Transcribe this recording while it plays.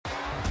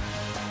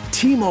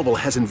T-Mobile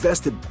has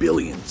invested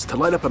billions to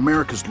light up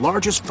America's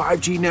largest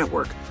 5G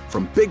network,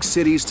 from big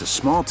cities to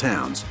small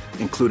towns,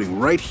 including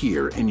right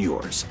here in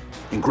yours.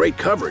 And great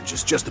coverage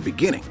is just the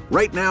beginning.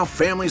 Right now,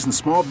 families and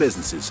small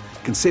businesses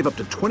can save up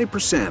to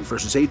 20%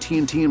 versus AT&T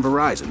and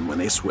Verizon when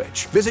they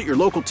switch. Visit your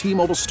local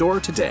T-Mobile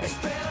store today.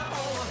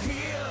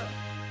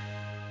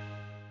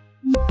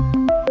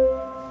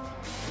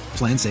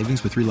 Plan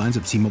savings with 3 lines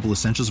of T-Mobile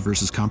Essentials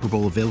versus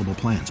comparable available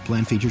plans.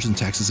 Plan features and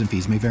taxes and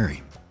fees may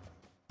vary.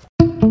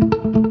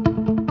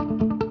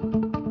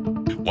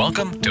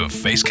 Welcome to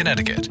Face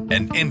Connecticut,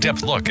 an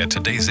in-depth look at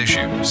today's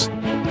issues.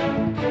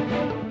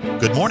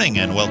 Good morning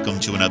and welcome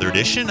to another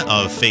edition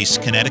of Face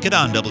Connecticut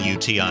on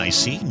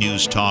WTIC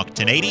News Talk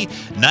 1080,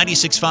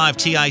 96.5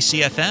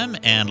 TIC FM,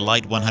 and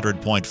Light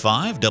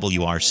 100.5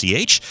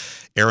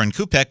 WRCH. Aaron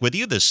Kupek with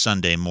you this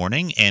Sunday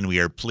morning, and we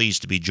are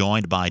pleased to be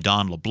joined by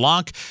Dawn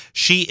LeBlanc.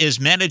 She is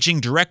Managing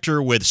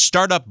Director with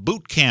Startup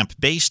Bootcamp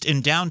based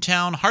in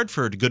downtown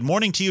Hartford. Good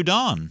morning to you,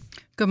 Dawn.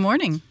 Good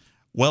morning.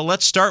 Well,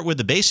 let's start with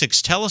the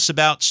basics. Tell us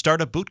about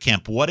Startup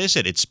Bootcamp. What is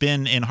it? It's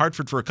been in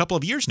Hartford for a couple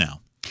of years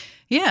now.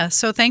 Yeah,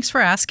 so thanks for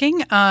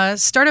asking.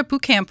 Startup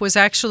Bootcamp was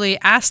actually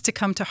asked to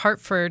come to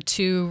Hartford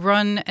to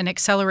run an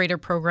accelerator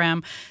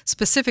program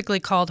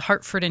specifically called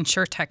Hartford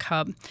InsurTech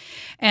Hub.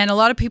 And a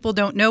lot of people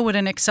don't know what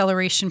an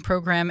acceleration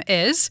program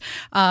is.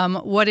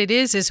 What it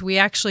is we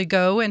actually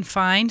go and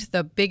find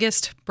the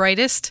biggest,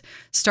 brightest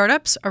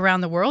startups around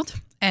the world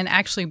and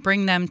actually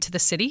bring them to the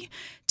city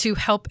to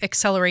help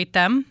accelerate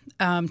them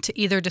to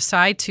either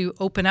decide to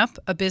open up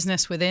a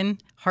business within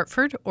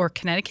Hartford or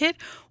Connecticut,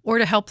 or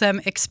to help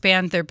them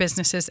expand their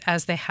businesses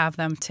as they have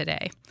them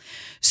today.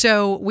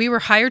 So we were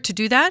hired to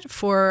do that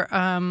for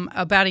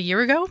about a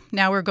year ago.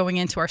 Now we're going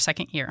into our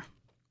second year.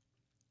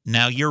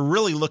 Now you're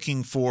really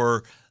looking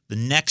for the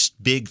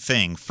next big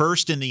thing,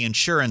 first in the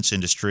insurance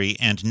industry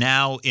and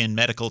now in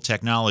medical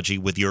technology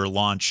with your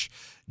launch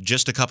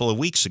just a couple of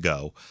weeks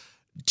ago.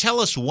 Tell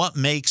us what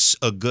makes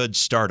a good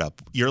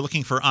startup. You're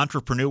looking for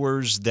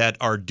entrepreneurs that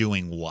are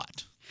doing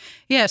what?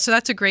 Yeah, so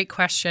that's a great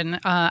question.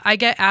 I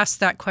get asked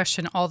that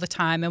question all the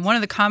time. And one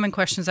of the common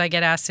questions I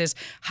get asked is,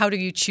 how do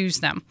you choose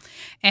them?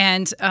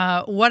 And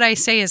what I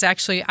say is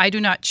actually, I do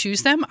not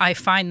choose them, I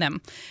find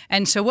them.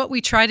 And so what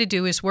we try to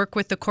do is work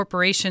with the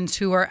corporations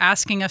who are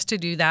asking us to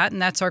do that. And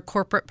that's our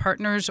corporate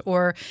partners,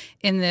 or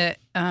in the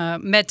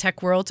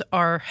medtech world,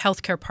 our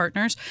healthcare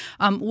partners.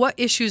 What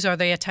issues are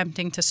they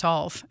attempting to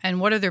solve? And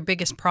what are their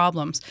biggest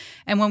problems?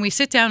 And when we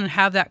sit down and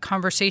have that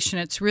conversation,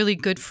 it's really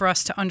good for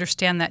us to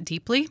understand that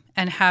deeply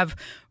and have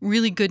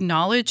really good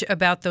knowledge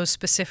about those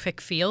specific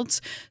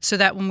fields, so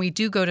that when we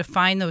do go to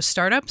find those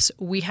startups,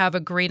 we have a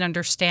great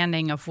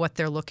understanding of what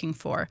they're looking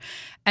for.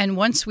 And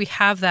once we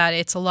have that,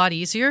 it's a lot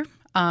easier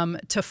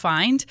to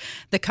find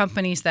the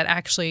companies that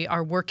actually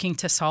are working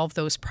to solve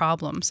those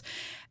problems.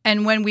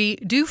 And when we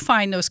do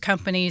find those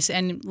companies,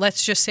 and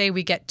let's just say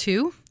we get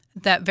 2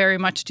 that very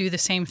much do the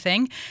same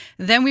thing,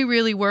 then we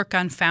really work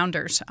on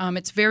founders.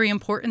 It's very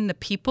important, the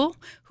people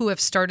who have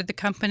started the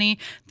company,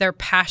 their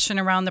passion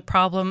around the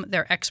problem,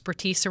 their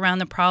expertise around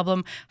the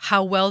problem,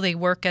 how well they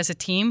work as a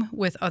team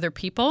with other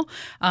people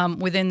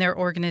within their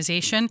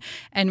organization.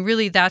 And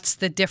really that's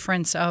the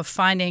difference of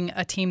finding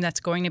a team that's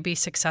going to be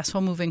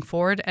successful moving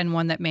forward and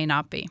one that may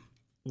not be.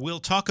 We'll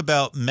talk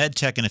about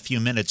MedTech in a few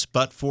minutes,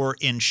 but for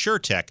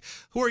InsurTech,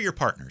 who are your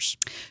partners?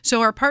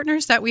 So our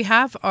partners that we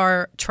have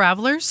are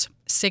Travelers,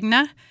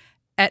 Cigna,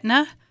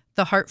 Aetna,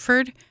 The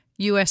Hartford,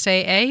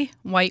 USAA,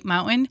 White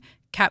Mountain,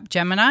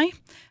 Capgemini.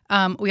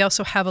 We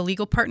also have a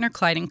legal partner,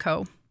 Clyde &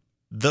 Co.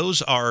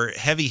 Those are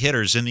heavy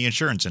hitters in the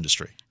insurance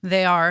industry.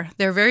 They are.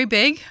 They're very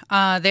big.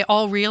 They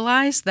all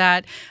realize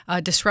that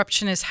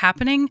disruption is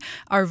happening,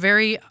 are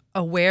very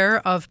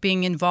aware of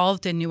being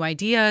involved in new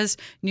ideas,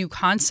 new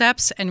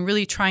concepts, and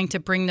really trying to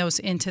bring those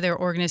into their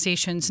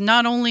organizations,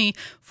 not only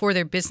for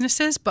their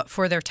businesses, but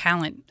for their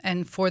talent,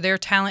 and for their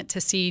talent to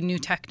see new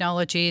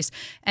technologies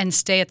and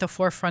stay at the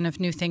forefront of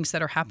new things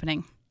that are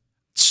happening.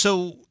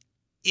 So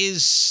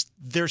is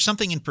there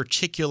something in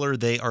particular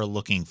they are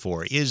looking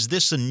for? Is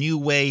this a new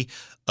way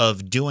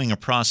of doing a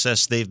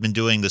process they've been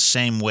doing the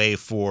same way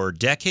for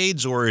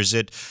decades, or is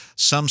it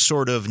some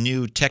sort of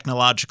new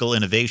technological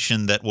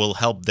innovation that will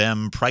help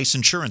them price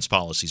insurance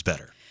policies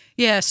better?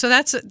 Yeah, so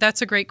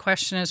that's a great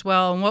question as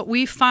well. And what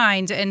we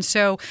find, and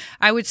so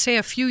I would say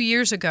a few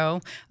years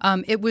ago,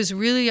 it was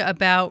really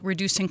about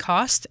reducing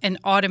cost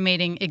and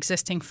automating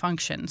existing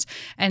functions.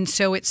 And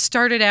so it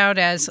started out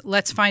as,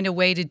 let's find a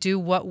way to do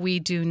what we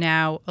do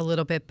now a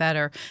little bit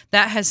better.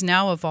 That has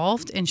now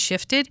evolved and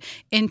shifted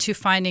into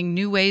finding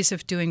new ways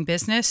of doing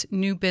business,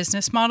 new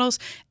business models,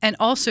 and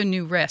also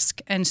new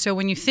risk. And so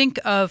when you think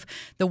of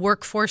the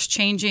workforce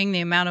changing, the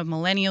amount of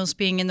millennials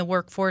being in the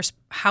workforce,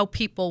 how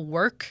people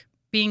work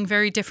being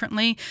very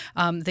differently,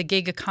 the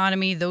gig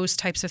economy, those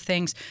types of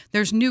things.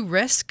 There's new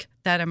risk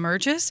that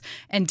emerges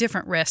and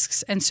different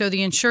risks. And so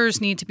the insurers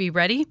need to be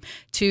ready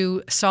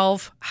to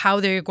solve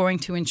how they're going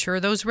to insure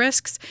those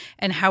risks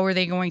and how are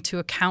they going to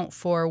account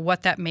for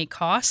what that may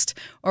cost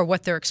or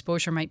what their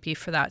exposure might be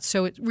for that.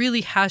 So it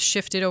really has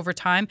shifted over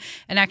time.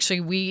 And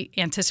actually, we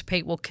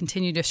anticipate will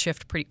continue to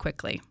shift pretty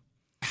quickly.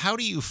 How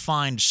do you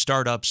find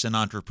startups and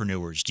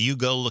entrepreneurs? Do you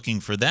go looking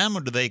for them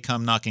or do they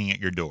come knocking at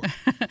your door?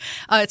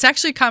 It's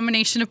actually a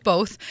combination of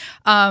both.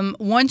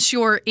 Once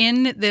you're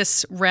in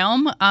this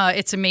realm,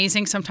 it's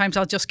amazing. Sometimes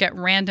I'll just get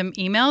random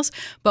emails,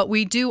 but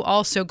we do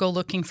also go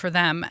looking for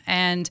them.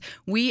 And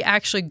we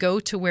actually go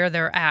to where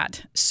they're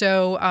at.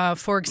 So,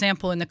 for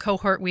example, in the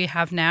cohort we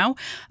have now,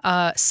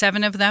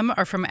 7 of them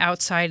are from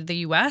outside the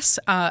U.S.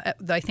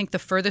 I think the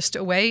furthest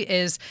away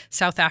is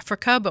South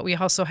Africa, but we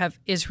also have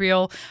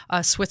Israel,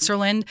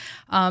 Switzerland.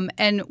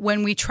 And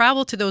when we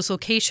travel to those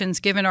locations,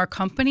 given our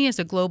company is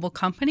a global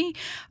company,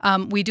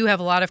 we do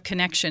have a lot of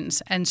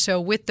connections. And so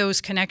with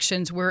those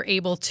connections, we're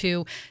able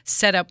to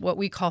set up what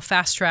we call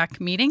fast track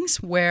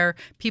meetings where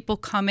people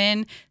come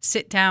in,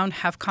 sit down,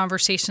 have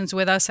conversations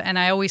with us. And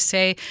I always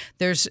say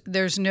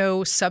there's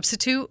no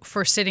substitute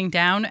for sitting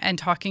down and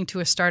talking to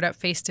a startup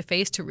face to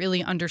face to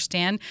really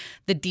understand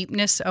the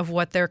deepness of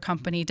what their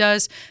company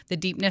does, the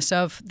deepness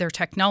of their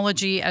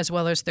technology, as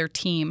well as their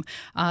team.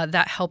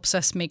 That helps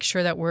us make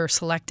sure that we're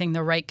selecting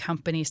the right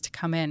companies to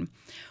come in.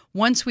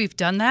 Once we've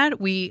done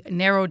that, we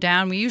narrow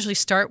down. We usually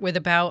start with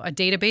about a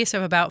database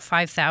of about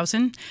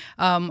 5,000.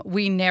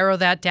 We narrow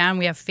that down.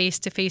 We have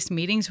face-to-face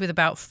meetings with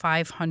about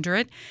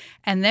 500.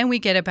 And then we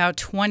get about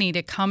 20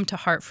 to come to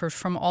Hartford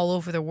from all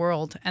over the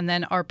world. And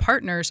then our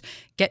partners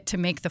get to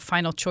make the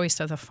final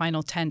choice of the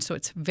final 10. So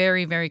it's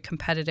very, very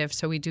competitive.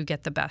 So we do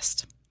get the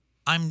best.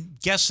 I'm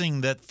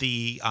guessing that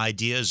the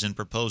ideas and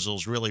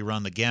proposals really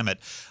run the gamut,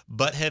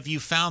 but have you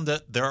found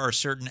that there are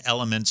certain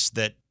elements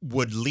that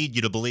would lead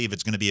you to believe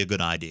it's going to be a good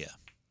idea?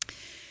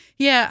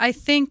 Yeah, I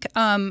think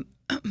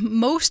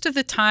most of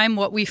the time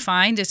what we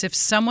find is if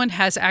someone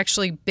has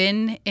actually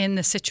been in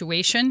the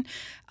situation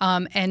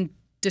and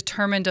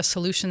determined a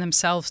solution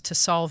themselves to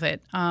solve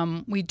it,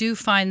 we do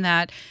find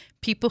that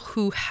people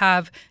who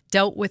have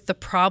dealt with the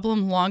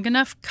problem long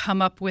enough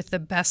come up with the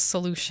best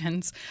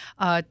solutions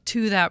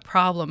to that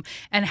problem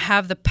and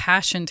have the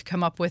passion to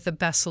come up with the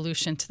best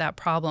solution to that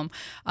problem.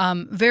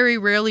 Very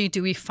rarely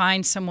do we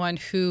find someone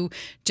who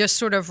just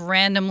sort of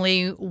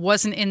randomly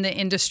wasn't in the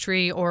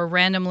industry or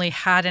randomly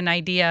had an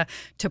idea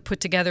to put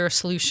together a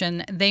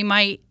solution. They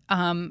might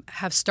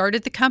have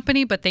started the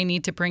company, but they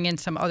need to bring in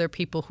some other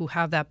people who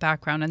have that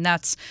background. And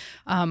that's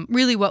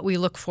really what we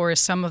look for is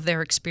some of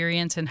their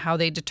experience and how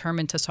they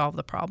determine to solve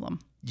the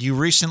problem. You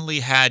recently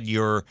had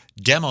your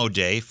demo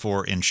day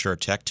for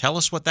InsurTech. Tell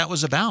us what that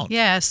was about.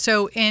 Yeah,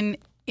 so in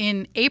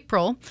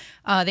April,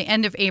 the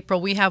end of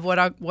April, we have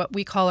what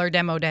we call our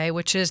demo day,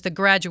 which is the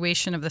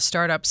graduation of the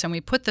startups. And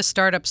we put the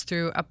startups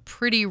through a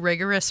pretty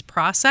rigorous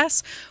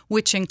process,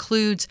 which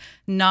includes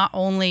not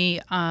only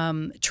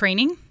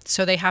training.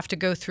 So they have to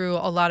go through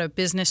a lot of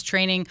business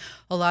training,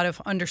 a lot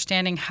of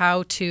understanding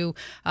how to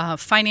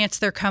finance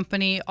their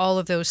company, all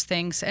of those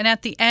things. And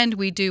at the end,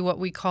 we do what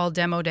we call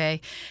demo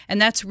day.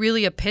 And that's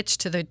really a pitch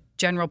to the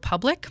general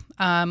public.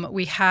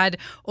 We had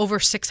over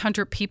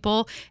 600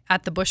 people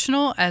at the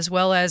Bushnell, as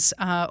well as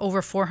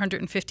over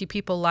 450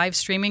 people live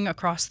streaming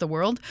across the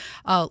world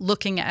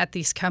looking at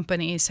these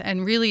companies.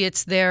 And really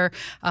it's their,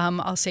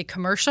 I'll say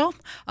commercial,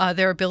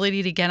 their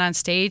ability to get on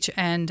stage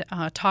and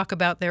talk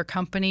about their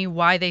company,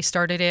 why they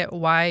started it,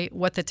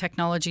 what the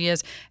technology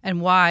is, and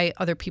why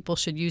other people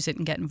should use it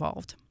and get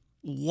involved.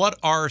 What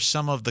are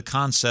some of the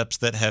concepts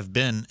that have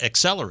been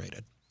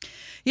accelerated?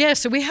 Yeah,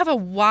 so we have a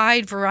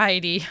wide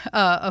variety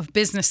of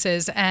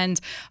businesses. And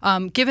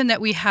given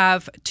that we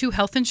have 2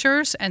 health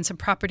insurers and some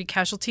property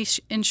casualty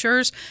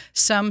insurers,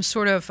 some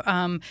sort of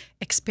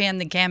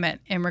expand the gamut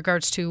in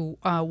regards to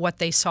what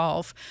they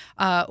solve.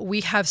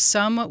 We have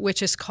some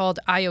which is called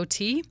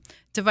IoT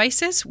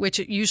devices, which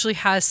usually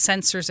has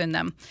sensors in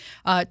them.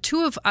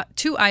 2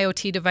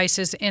 IoT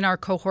devices in our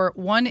cohort.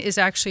 One is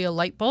actually a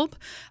light bulb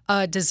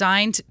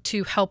designed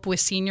to help with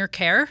senior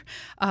care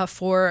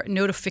for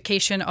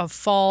notification of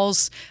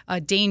falls,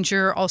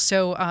 danger,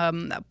 also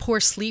poor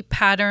sleep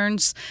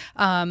patterns,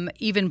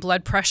 even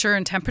blood pressure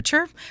and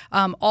temperature,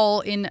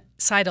 all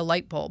inside a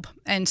light bulb.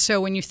 And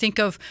so when you think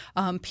of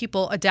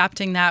people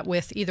adapting that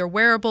with either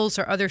wearables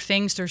or other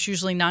things, there's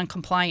usually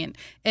non-compliant.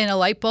 In a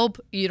light bulb,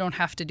 you don't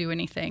have to do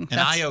anything. And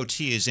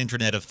IoT is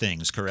Internet of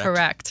Things, correct?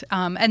 Correct.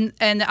 And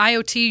the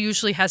IoT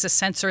usually has a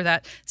sensor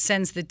that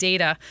sends the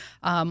data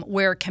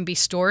where it can be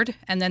stored.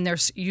 And then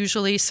there's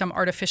usually some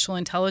artificial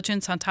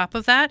intelligence on top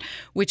of that,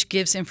 which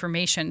gives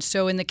information.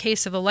 So in the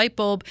case of a light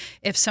bulb,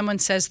 if someone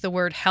says the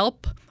word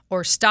help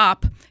or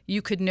stop,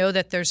 you could know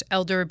that there's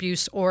elder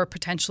abuse or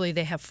potentially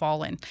they have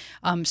fallen.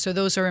 So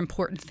those are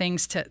important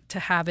things to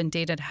have and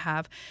data to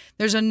have.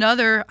 There's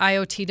another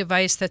IoT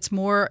device that's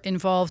more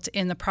involved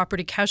in the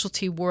property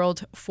casualty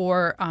world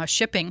for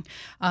shipping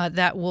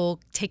that will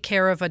take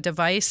care of a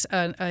device,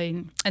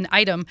 an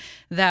item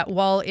that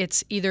while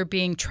it's either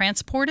being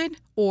transported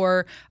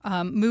or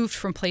moved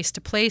from place to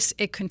place,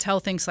 it can tell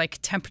things like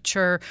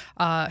temperature,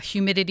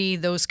 humidity,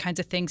 those kinds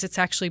of things. It's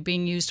actually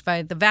being used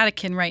by the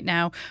Vatican right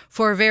now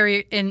for a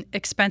very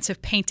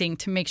inexpensive painting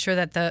to make sure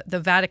that the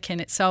Vatican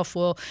itself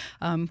will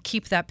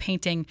keep that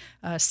painting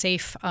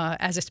safe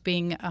as it's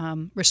being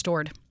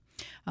restored.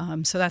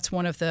 So that's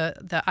one of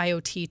the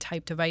IoT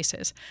type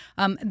devices.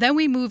 Then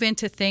we move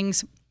into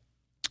things.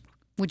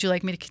 Would you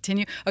like me to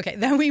continue? Okay,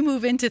 then we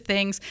move into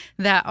things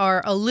that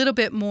are a little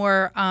bit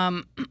more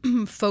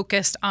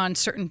focused on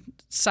certain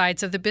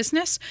sides of the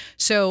business.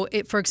 So,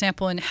 for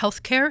example, in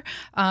healthcare,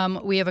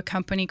 we have a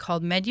company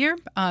called Medyear.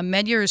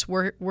 Medyear is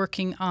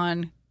working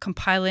on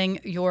compiling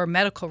your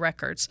medical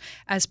records.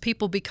 As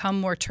people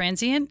become more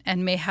transient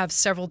and may have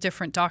several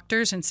different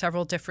doctors in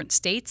several different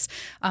states,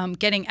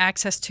 getting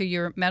access to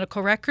your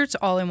medical records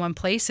all in one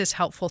place is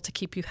helpful to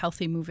keep you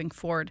healthy moving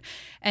forward.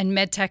 And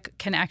MedTech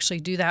can actually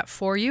do that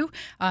for you.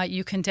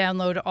 You can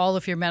download all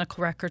of your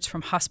medical records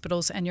from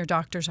hospitals and your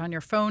doctors on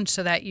your phone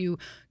so that you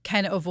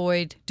can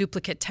avoid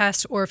duplicate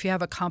tests, or if you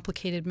have a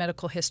complicated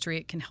medical history,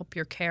 it can help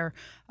your care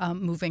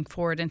moving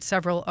forward. And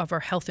several of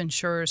our health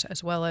insurers,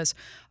 as well as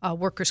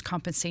workers'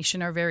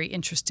 compensation, are very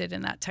interested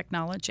in that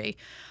technology.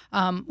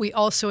 We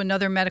also,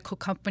 another medical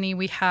company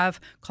we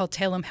have called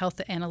Talem Health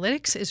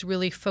Analytics is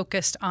really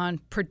focused on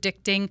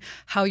predicting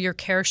how your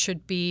care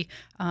should be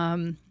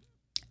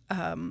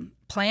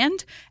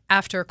planned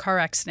after a car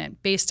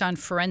accident based on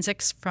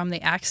forensics from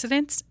the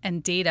accidents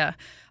and data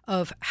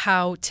of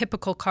how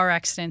typical car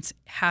accidents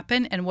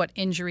happen and what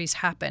injuries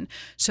happen,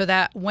 so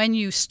that when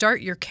you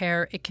start your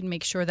care, it can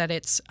make sure that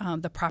it's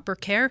the proper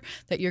care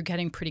that you're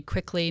getting pretty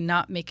quickly,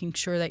 not making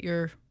sure that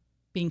you're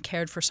being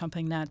cared for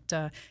something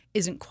that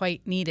isn't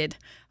quite needed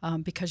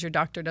because your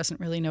doctor doesn't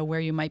really know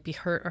where you might be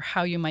hurt or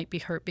how you might be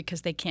hurt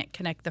because they can't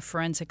connect the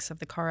forensics of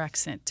the car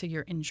accident to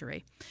your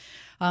injury.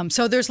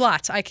 So there's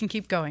lots. I can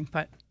keep going,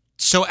 but...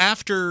 So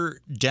after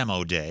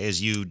Demo Day,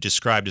 as you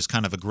described as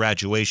kind of a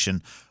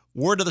graduation,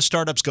 where do the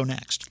startups go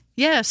next?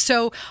 Yeah,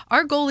 so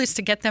our goal is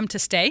to get them to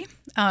stay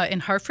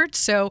in Hartford.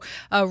 So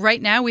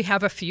right now we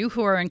have a few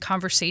who are in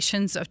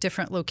conversations of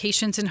different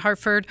locations in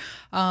Hartford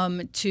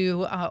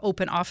to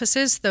open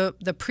offices.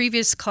 The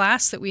previous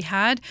class that we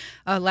had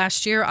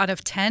last year, out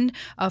of 10,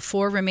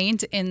 4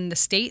 remained in the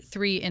state,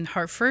 3 in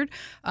Hartford.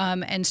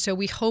 And so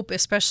we hope,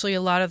 especially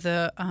a lot of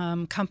the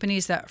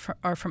companies that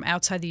are from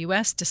outside the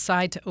U.S.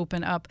 decide to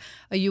open up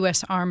a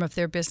U.S. arm of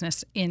their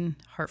business in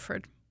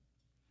Hartford.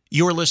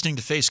 You're listening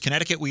to Face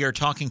Connecticut. We are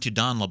talking to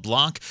Dawn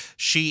LeBlanc.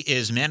 She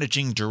is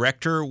managing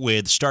director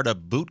with Startup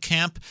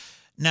Bootcamp.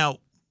 Now,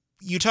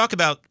 you talk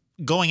about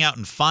going out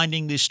and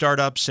finding these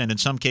startups, and in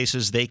some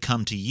cases they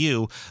come to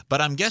you.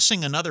 But I'm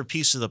guessing another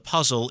piece of the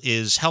puzzle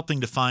is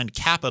helping to find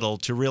capital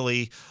to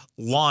really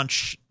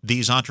launch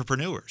these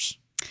entrepreneurs.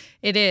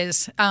 It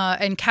is.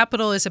 And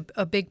capital is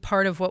a big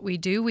part of what we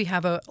do. We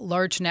have a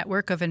large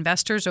network of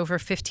investors, over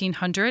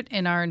 1,500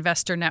 in our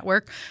investor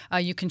network.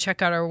 You can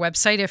check out our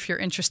website if you're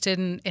interested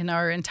in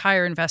our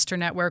entire investor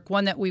network.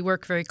 One that we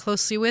work very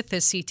closely with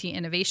is CT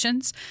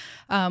Innovations,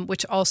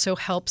 which also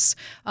helps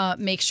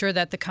make sure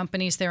that the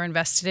companies they're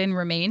invested in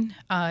remain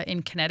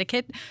in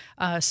Connecticut.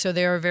 So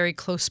they're a very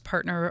close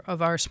partner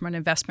of ours from an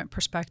investment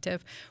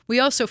perspective. We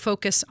also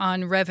focus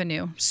on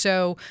revenue.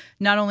 So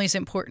not only is it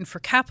important for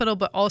capital,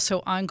 but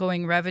also ongoing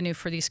revenue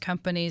for these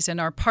companies,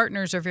 and our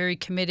partners are very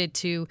committed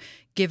to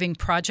giving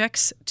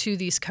projects to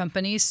these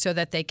companies so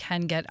that they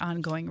can get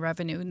ongoing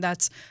revenue, and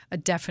that's a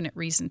definite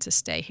reason to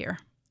stay here.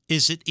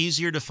 Is it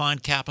easier to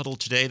find capital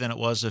today than it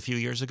was a few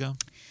years ago?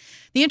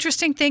 The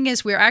interesting thing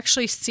is we're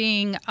actually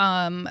seeing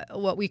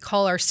what we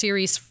call our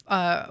series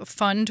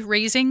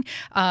fundraising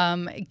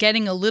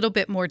getting a little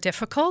bit more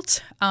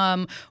difficult,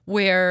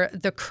 where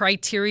the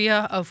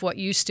criteria of what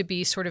used to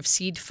be sort of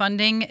seed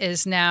funding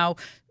is now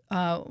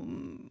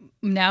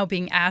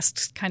being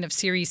asked kind of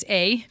Series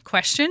A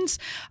questions.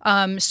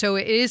 So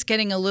it is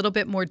getting a little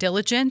bit more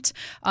diligent.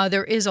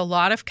 There is a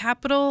lot of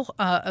capital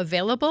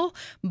available,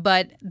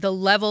 but the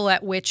level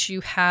at which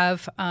you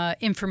have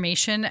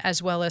information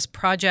as well as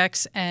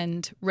projects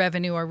and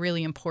revenue are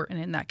really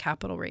important in that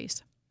capital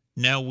raise.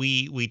 Now,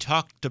 we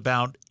talked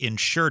about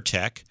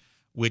InsurTech,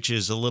 which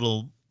is a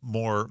little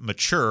more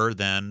mature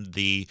than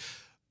the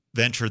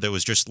venture that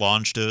was just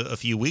launched a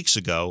few weeks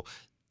ago,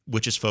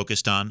 which is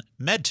focused on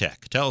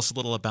MedTech. Tell us a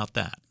little about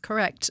that.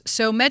 Correct.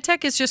 So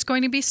MedTech is just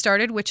going to be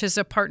started, which is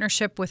a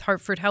partnership with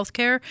Hartford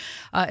Healthcare,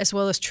 as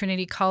well as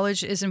Trinity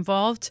College is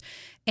involved.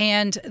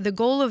 And the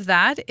goal of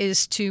that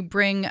is to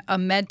bring a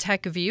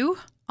MedTech view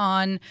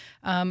on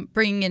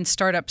bringing in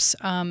startups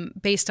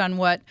based on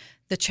what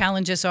the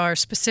challenges are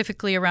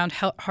specifically around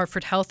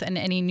Hartford Health and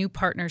any new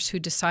partners who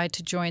decide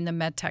to join the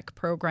MedTech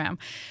program.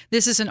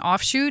 This is an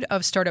offshoot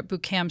of Startup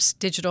Bootcamp's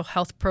digital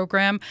health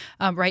program.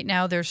 Right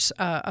now, there's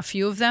a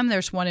few of them.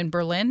 There's one in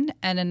Berlin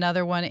and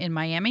another one in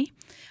Miami.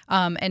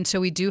 And so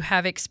we do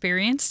have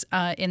experience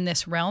in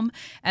this realm,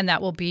 and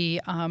that will be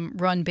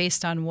run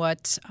based on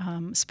what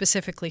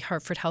specifically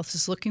Hartford Health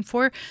is looking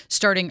for,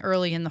 starting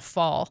early in the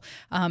fall.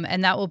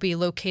 And that will be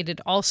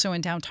located also in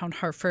downtown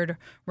Hartford,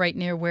 right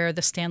near where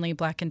the Stanley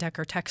Black &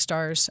 Decker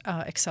Techstars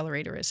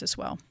Accelerator is as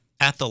well.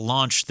 At the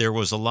launch, there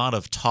was a lot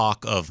of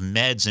talk of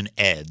meds and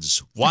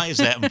eds. Why is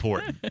that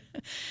important?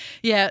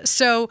 Yeah,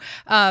 so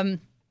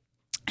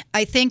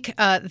I think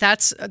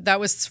that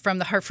was from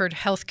the Hartford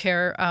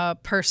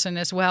Healthcare person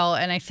as well.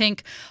 And I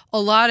think a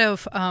lot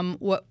of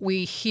what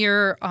we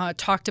hear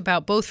talked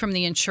about both from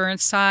the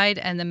insurance side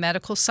and the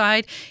medical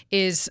side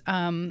is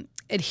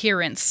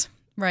adherence.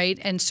 Right.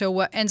 And so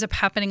what ends up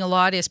happening a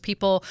lot is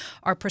people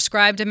are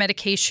prescribed a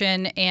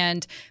medication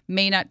and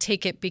may not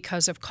take it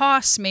because of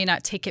costs, may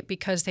not take it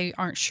because they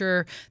aren't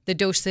sure the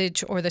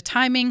dosage or the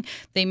timing.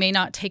 They may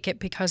not take it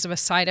because of a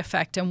side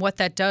effect. And what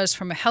that does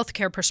from a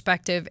healthcare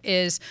perspective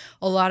is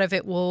a lot of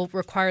it will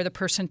require the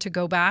person to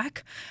go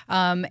back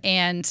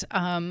and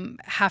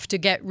have to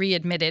get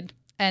readmitted.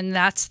 And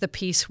that's the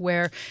piece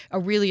where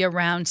really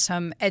around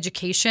some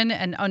education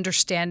and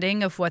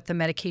understanding of what the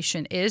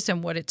medication is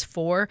and what it's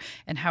for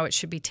and how it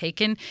should be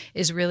taken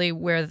is really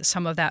where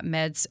some of that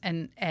meds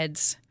and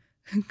eds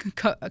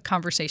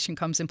conversation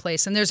comes in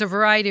place. And there's a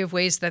variety of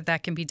ways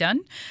that can be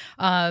done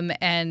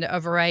and a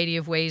variety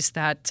of ways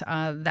that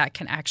that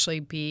can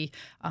actually be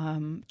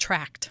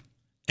tracked.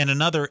 And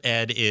another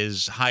ed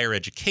is higher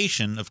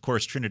education. Of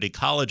course, Trinity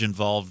College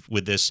involved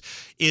with this.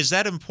 Is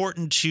that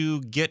important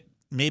to get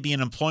maybe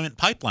an employment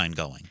pipeline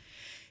going?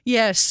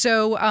 Yeah,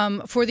 so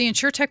for the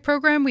InsurTech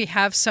program, we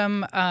have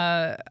some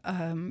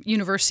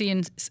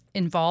universities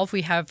involved.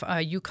 We have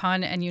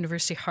UConn and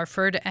University of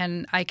Hartford,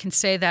 and I can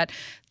say that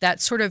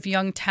that sort of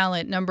young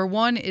talent, number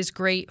one, is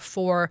great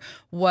for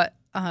what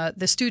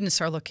the students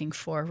are looking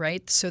for,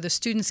 right? So the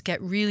students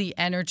get really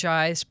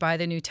energized by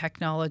the new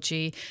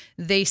technology.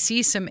 They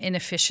see some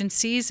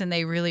inefficiencies and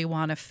they really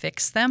want to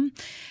fix them.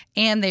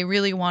 And they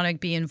really want to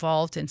be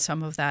involved in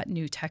some of that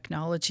new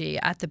technology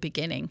at the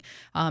beginning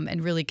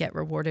and really get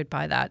rewarded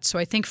by that. So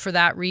I think for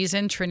that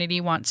reason,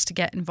 Trinity wants to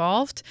get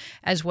involved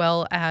as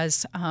well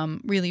as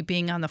really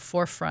being on the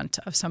forefront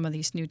of some of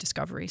these new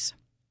discoveries.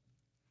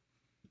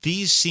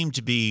 These seem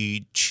to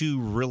be two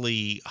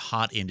really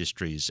hot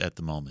industries at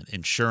the moment: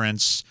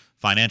 insurance,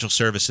 financial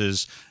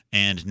services,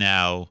 and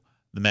now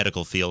the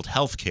medical field,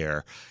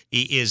 healthcare.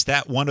 Is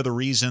that one of the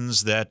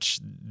reasons that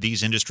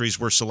these industries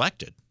were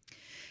selected?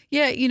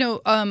 Yeah,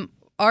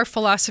 our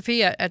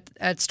philosophy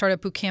at Startup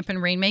Bootcamp and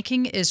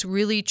Rainmaking is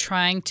really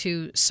trying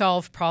to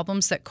solve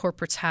problems that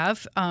corporates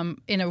have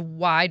in a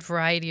wide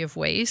variety of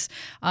ways.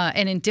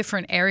 And in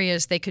different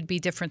areas, they could be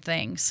different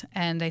things.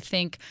 And I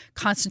think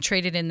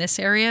concentrated in this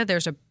area,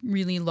 there's a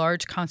really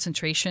large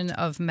concentration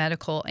of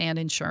medical and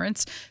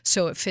insurance.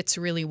 So it fits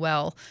really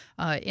well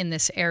in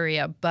this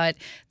area. But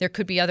there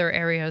could be other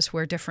areas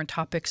where different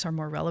topics are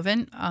more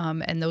relevant.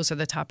 And those are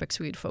the topics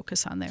we'd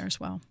focus on there as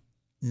well.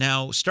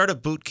 Now,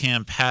 Startup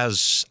Bootcamp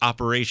has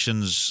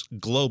operations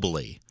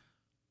globally.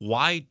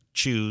 Why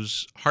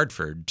choose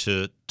Hartford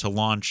to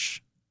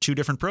launch two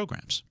different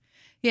programs?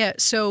 Yeah,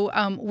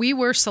 so we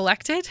were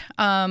selected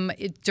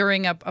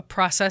during a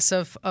process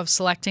of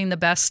selecting the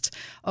best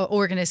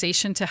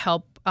organization to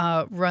help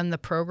run the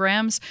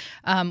programs.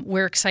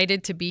 We're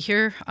excited to be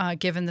here,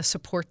 given the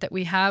support that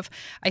we have.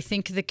 I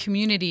think the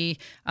community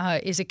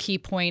is a key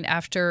point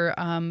after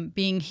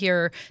being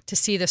here to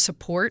see the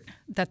support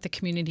that the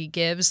community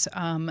gives,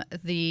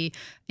 the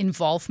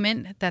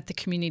involvement that the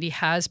community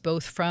has,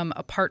 both from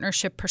a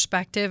partnership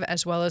perspective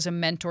as well as a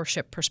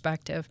mentorship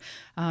perspective.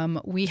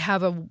 We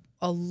have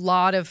a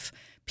lot of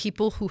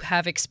people who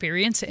have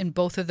experience in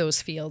both of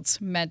those fields,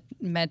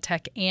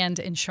 medtech and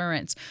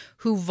insurance,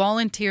 who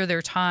volunteer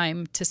their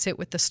time to sit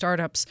with the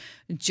startups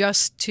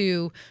just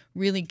to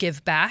really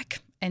give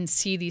back and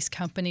see these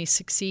companies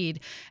succeed.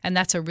 And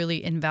that's a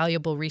really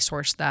invaluable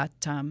resource that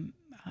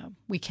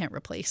we can't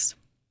replace.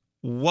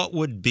 What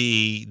would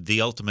be the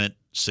ultimate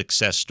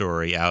success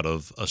story out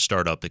of a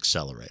startup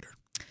accelerator?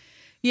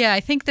 Yeah,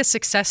 I think the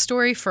success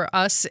story for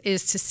us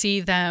is to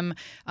see them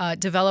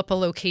develop a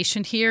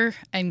location here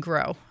and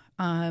grow.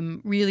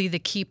 Really the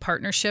key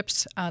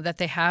partnerships that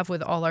they have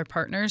with all our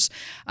partners.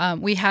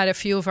 We had a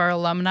few of our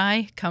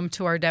alumni come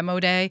to our demo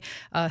day,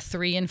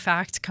 3 in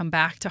fact, come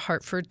back to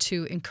Hartford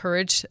to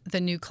encourage the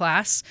new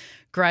class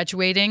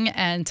graduating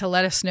and to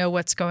let us know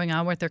what's going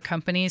on with their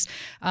companies.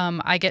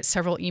 I get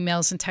several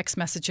emails and text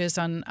messages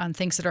on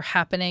things that are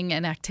happening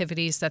and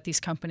activities that these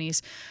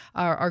companies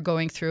are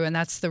going through, and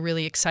that's the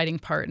really exciting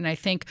part. And I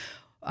think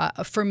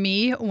for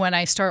me, when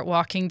I start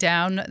walking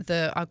down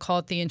I'll call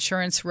it the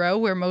insurance row,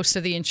 where most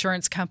of the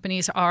insurance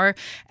companies are,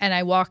 and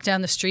I walk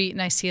down the street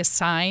and I see a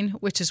sign,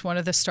 which is one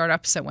of the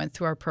startups that went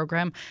through our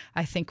program,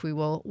 I think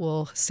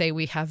we'll say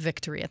we have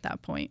victory at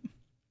that point.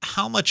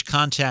 how much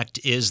contact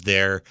is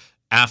there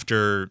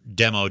after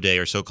demo day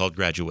or so-called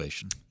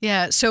graduation?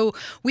 Yeah, so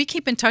we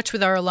keep in touch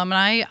with our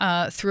alumni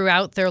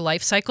throughout their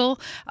life cycle.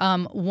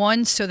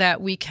 One, so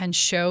that we can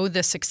show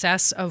the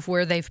success of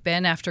where they've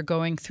been after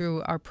going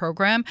through our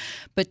program.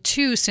 But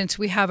two, since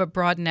we have a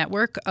broad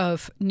network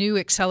of new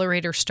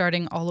accelerators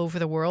starting all over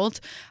the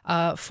world.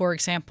 For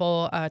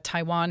example,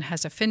 Taiwan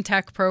has a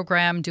fintech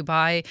program.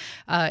 Dubai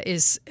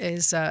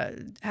is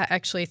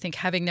actually, I think,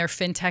 having their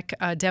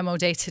fintech demo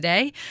day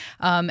today.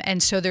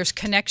 And so there's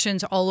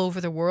connections all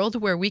over the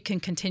world where we can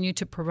continue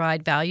to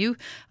provide value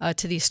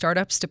to these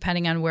startups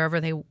depending on wherever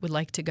they would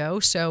like to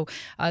go. So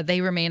they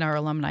remain our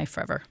alumni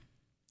forever.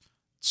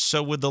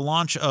 So with the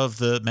launch of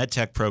the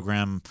MedTech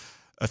program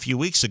a few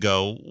weeks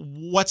ago,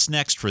 what's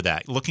next for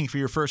that? Looking for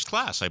your first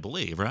class, I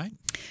believe, right?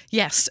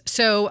 Yes.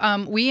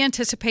 So we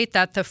anticipate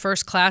that the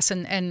first class,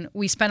 and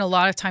we spend a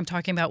lot of time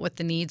talking about what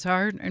the needs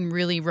are and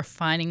really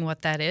refining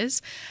what that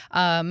is.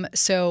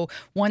 So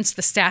once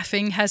the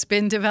staffing has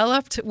been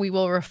developed, we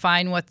will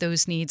refine what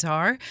those needs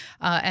are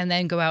and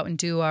then go out and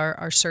do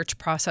our search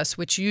process,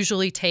 which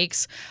usually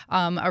takes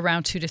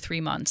around 2 to 3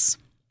 months.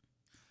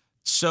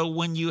 So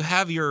when you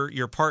have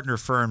your partner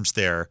firms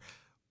there,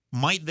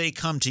 might they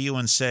come to you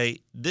and say,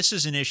 this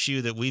is an issue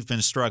that we've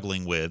been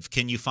struggling with.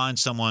 Can you find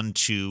someone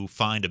to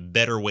find a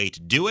better way to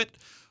do it?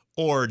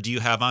 Or do you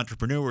have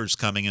entrepreneurs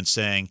coming and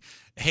saying,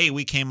 hey,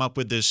 we came up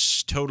with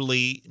this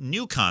totally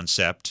new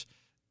concept,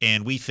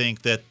 and we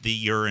think that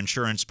your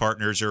insurance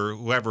partners or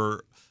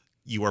whoever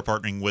you are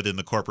partnering with in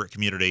the corporate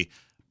community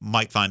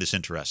might find this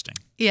interesting?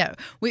 Yeah,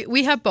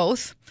 we have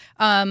both.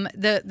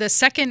 The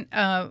second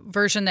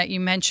version that you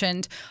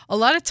mentioned, a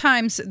lot of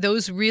times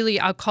those really,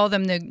 I'll call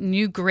them the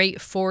new great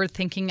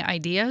forward-thinking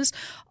ideas.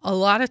 A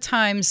lot of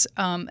times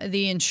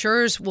the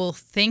insurers will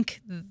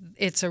think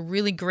it's a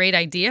really great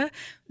idea.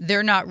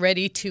 They're not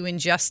ready to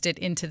ingest it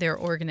into their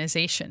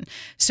organization.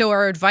 So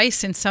our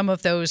advice in some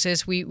of those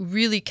is we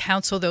really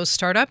counsel those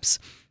startups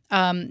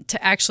to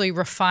actually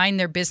refine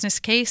their business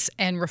case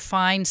and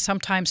refine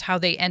sometimes how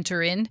they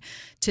enter in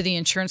to the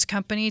insurance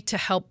company to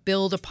help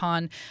build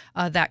upon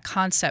that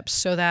concept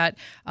so that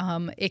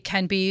it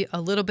can be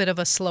a little bit of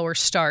a slower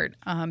start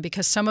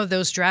because some of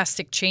those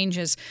drastic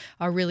changes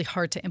are really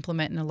hard to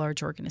implement in a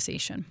large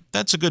organization.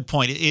 That's a good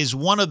point. Is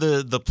one of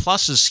the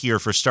pluses here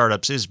for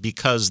startups is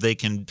because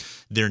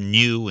they're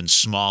new and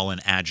small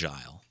and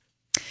agile.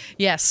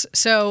 Yes.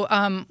 So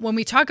when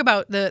we talk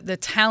about the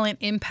talent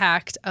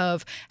impact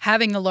of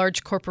having the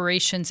large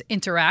corporations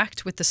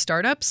interact with the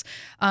startups,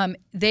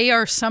 they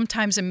are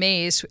sometimes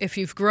amazed if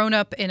you've grown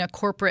up in a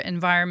corporate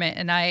environment,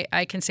 and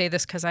I can say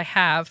this because I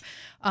have,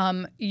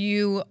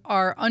 you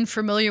are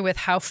unfamiliar with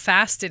how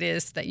fast it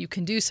is that you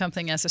can do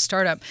something as a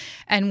startup.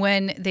 And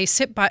when they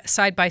sit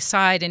side by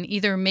side and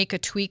either make a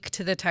tweak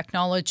to the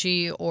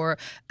technology or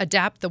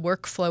adapt the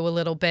workflow a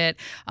little bit,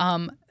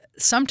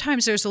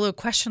 sometimes there's a little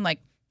question like,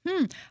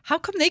 how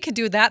come they could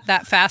do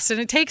that fast? And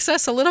it takes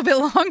us a little bit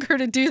longer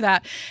to do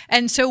that.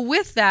 And so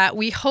with that,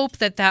 we hope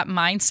that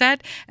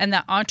mindset and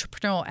that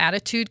entrepreneurial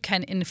attitude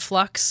can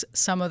influx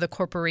some of the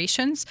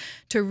corporations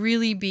to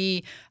really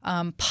be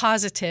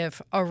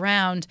positive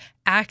around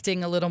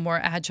acting a little more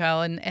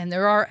agile. And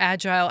there are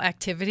agile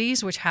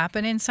activities which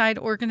happen inside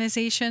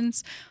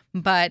organizations,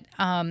 but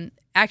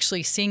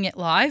actually seeing it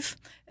live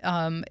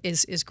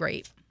is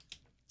great.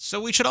 So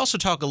we should also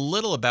talk a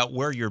little about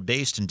where you're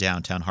based in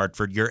downtown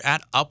Hartford. You're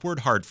at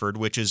Upward Hartford,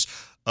 which is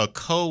a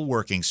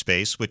co-working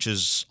space, which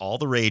is all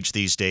the rage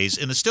these days,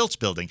 in the Stilts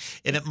building.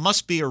 And it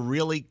must be a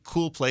really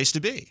cool place to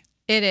be.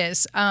 It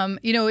is.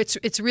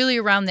 It's really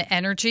around the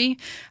energy.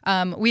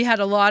 We had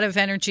a lot of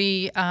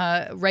energy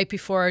right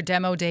before our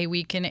demo day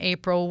week in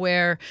April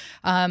where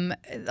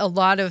a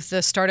lot of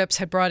the startups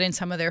had brought in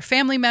some of their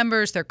family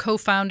members, their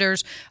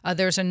co-founders.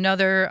 There's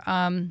another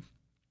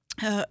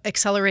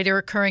accelerator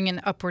occurring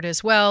in Upward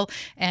as well,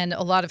 and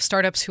a lot of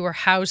startups who are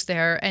housed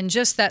there. And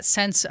just that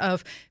sense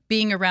of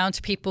being around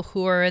people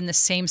who are in the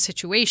same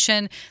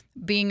situation,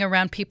 being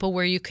around people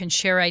where you can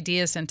share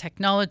ideas and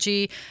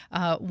technology.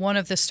 One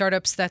of the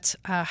startups that's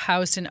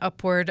housed in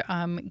Upward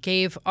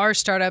gave our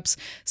startups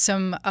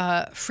some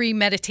free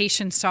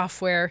meditation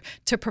software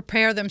to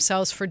prepare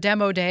themselves for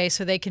demo day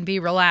so they can be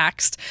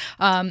relaxed.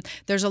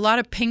 There's a lot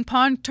of ping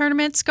pong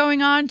tournaments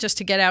going on just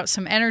to get out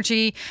some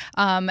energy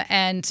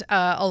and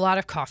a lot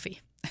of coffee.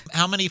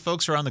 How many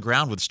folks are on the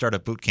ground with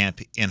Startup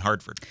Bootcamp in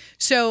Hartford?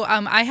 So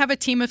I have a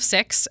team of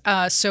 6.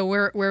 So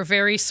we're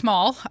very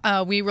small.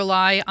 We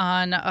rely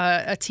on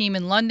a team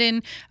in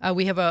London.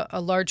 We have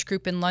a large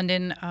group in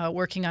London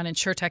working on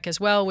InsurTech as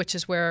well, which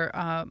is where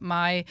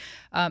my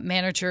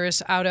manager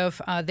is out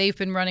of. They've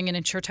been running an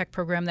InsurTech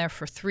program there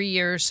for 3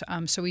 years.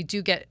 So we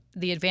do get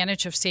the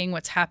advantage of seeing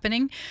what's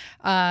happening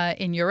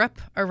in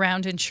Europe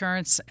around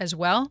insurance as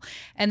well.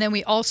 And then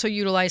we also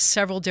utilize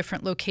several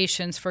different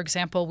locations. For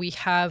example, we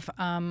have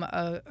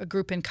a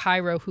group in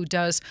Cairo who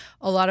does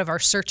a lot of our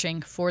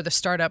searching for the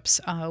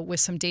startups with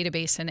some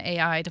database and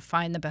AI to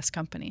find the best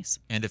companies.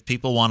 And if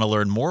people want to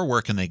learn more,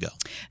 where can they go?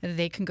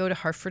 They can go to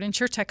Hartford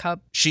InsurTech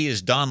Hub. She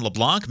is Dawn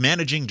LeBlanc,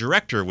 Managing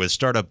Director with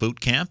Startup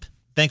Bootcamp.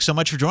 Thanks so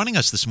much for joining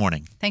us this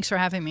morning. Thanks for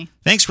having me.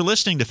 Thanks for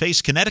listening to Face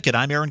Connecticut.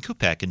 I'm Aaron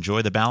Kupek.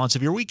 Enjoy the balance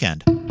of your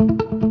weekend.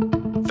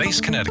 Face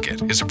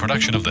Connecticut is a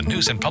production of the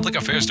News and Public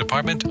Affairs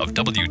Department of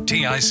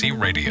WTIC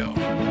Radio.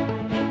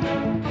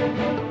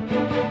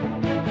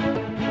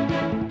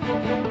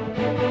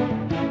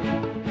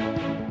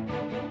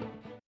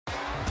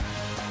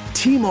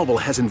 T-Mobile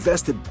has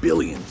invested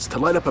billions to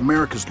light up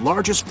America's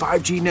largest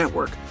 5G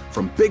network,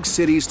 from big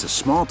cities to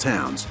small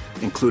towns,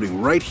 including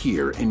right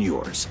here in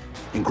yours.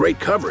 And great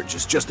coverage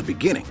is just the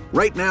beginning.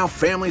 Right now,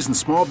 families and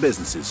small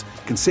businesses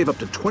can save up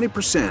to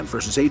 20%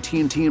 versus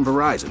AT&T and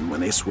Verizon when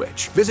they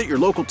switch. Visit your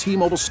local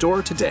T-Mobile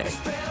store today.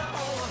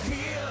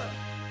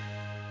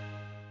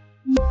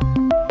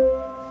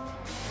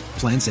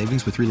 Plan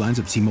savings with 3 lines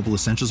of T-Mobile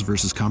Essentials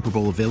versus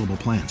comparable available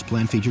plans.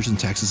 Plan features and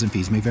taxes and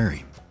fees may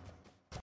vary.